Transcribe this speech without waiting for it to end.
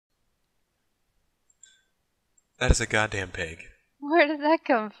That is a goddamn pig. Where did that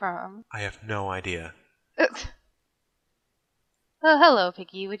come from? I have no idea. Well, hello,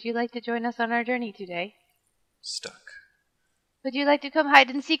 Piggy. Would you like to join us on our journey today? Stuck. Would you like to come hide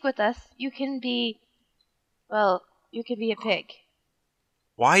and seek with us? You can be... Well, you can be a pig.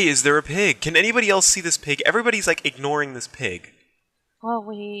 Why is there a pig? Can anybody else see this pig? Everybody's like ignoring this pig. Well,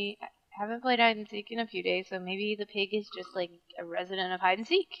 we haven't played hide and seek in a few days, so maybe the pig is just like a resident of hide and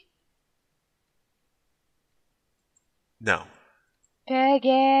seek. No.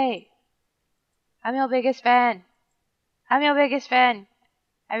 Piggy! I'm your biggest fan. I'm your biggest fan.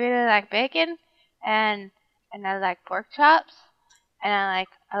 I really like bacon, and I like pork chops, and I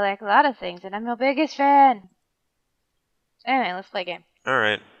like a lot of things, and I'm your biggest fan. Anyway, let's play a game.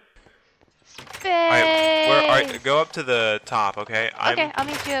 Alright. Space! Alright, go up to the top, okay? Okay, I'll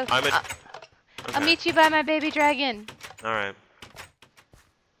meet you. Okay. I'll meet you by my baby dragon. Alright.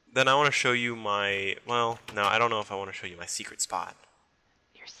 Then I want to show you my... Well, no, I don't know if I want to show you my secret spot.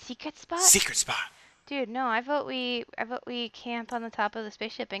 Your secret spot? Secret spot! Dude, no, I vote we camp on the top of the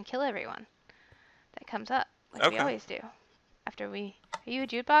spaceship and kill everyone that comes up, like we always do. After we... Are you a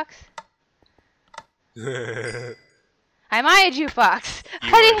jukebox? Am I a jukebox?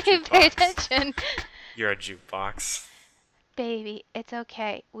 I didn't even pay attention. You're a jukebox. Baby, it's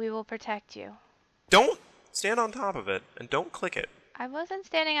okay. We will protect you. Don't stand on top of it, and don't click it. I wasn't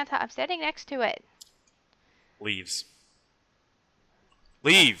standing on top. I'm standing next to it. Leaves.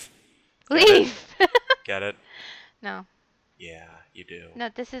 Leave! Leave! Get it? No. Yeah, you do. No,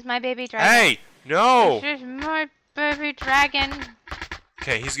 this is my baby dragon. Hey! No! This is my baby dragon.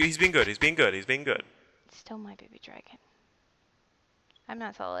 Okay, he's being good. He's being good. He's being good. It's still my baby dragon. I'm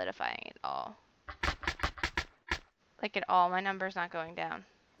not solidifying at all. Like at all. My number's not going down.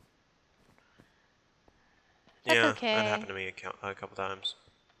 That's okay. That happened to me a couple times.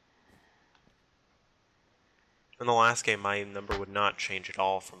 In the last game, my number would not change at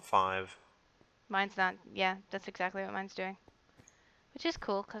all from 5. Mine's not. Yeah, that's exactly what mine's doing. Which is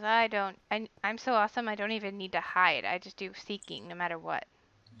cool, because I'm so awesome, I don't even need to hide. I just do seeking, no matter what.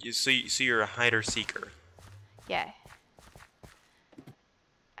 So you're a hider-seeker. Yeah.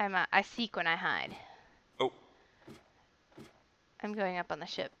 I seek when I hide. Oh. I'm going up on the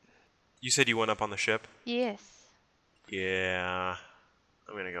ship. You said you went up on the ship? Yes. Yeah.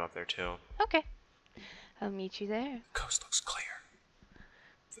 I'm gonna go up there too. Okay. I'll meet you there. The coast looks clear.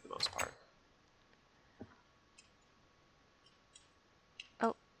 For the most part.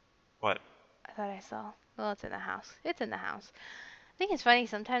 Oh. What? I thought I saw. Well, it's in the house. It's in the house. I think it's funny,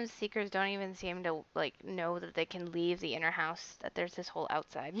 sometimes seekers don't even seem to, like, know that they can leave the inner house, that there's this whole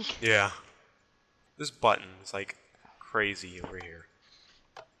outside. Yeah. This button is, like, crazy over here.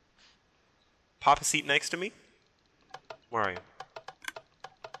 Pop a seat next to me? Where are you?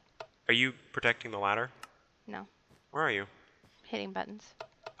 Are you protecting the ladder? No. Where are you? Hitting buttons.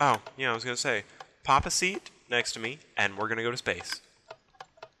 Oh, yeah, I was gonna say, pop a seat next to me, and we're gonna go to space.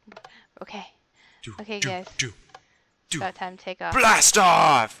 Okay. Okay, guys. It's about time to take off. Blast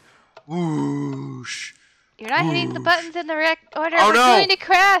off! Whoosh! You're not hitting the buttons in the correct order. Oh, We're no! going to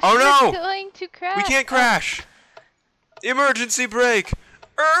crash. Oh, no! We're going to crash. We can't crash! Emergency brake!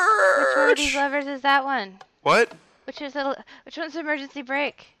 Which one of these levers is that one? What? Which one's the emergency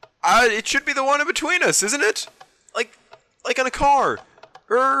brake? It should be the one in between us, isn't it? Like on a car.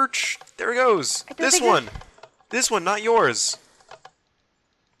 There it goes. This one. This one, not yours.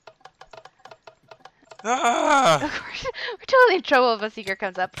 Ah! Of course, we're totally in trouble if a seeker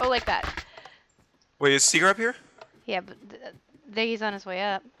comes up. Oh, like that. Wait, is Seeker up here? Yeah, but he's on his way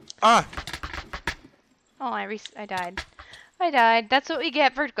up. Ah! Oh, I died. I died. That's what we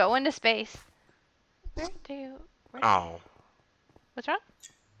get for going to space. Oh. What's wrong?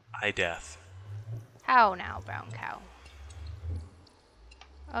 Death. How now, brown cow?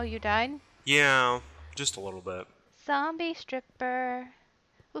 Oh, you died? Yeah, just a little bit. Zombie stripper.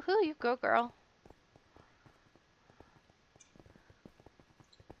 Woohoo, you go, girl.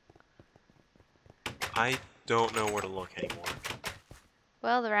 I don't know where to look anymore.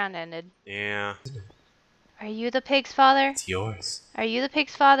 Well, the round ended. Yeah. Are you the pig's father? It's yours. Are you the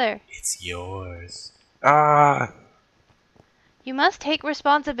pig's father? It's yours. Ah! You must take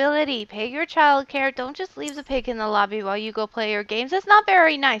responsibility. Pay your child care. Don't just leave the pig in the lobby while you go play your games. That's not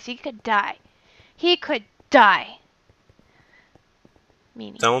very nice. He could die. He could die.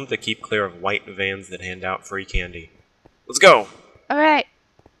 Meanie. Tell him to keep clear of white vans that hand out free candy. Let's go! Alright.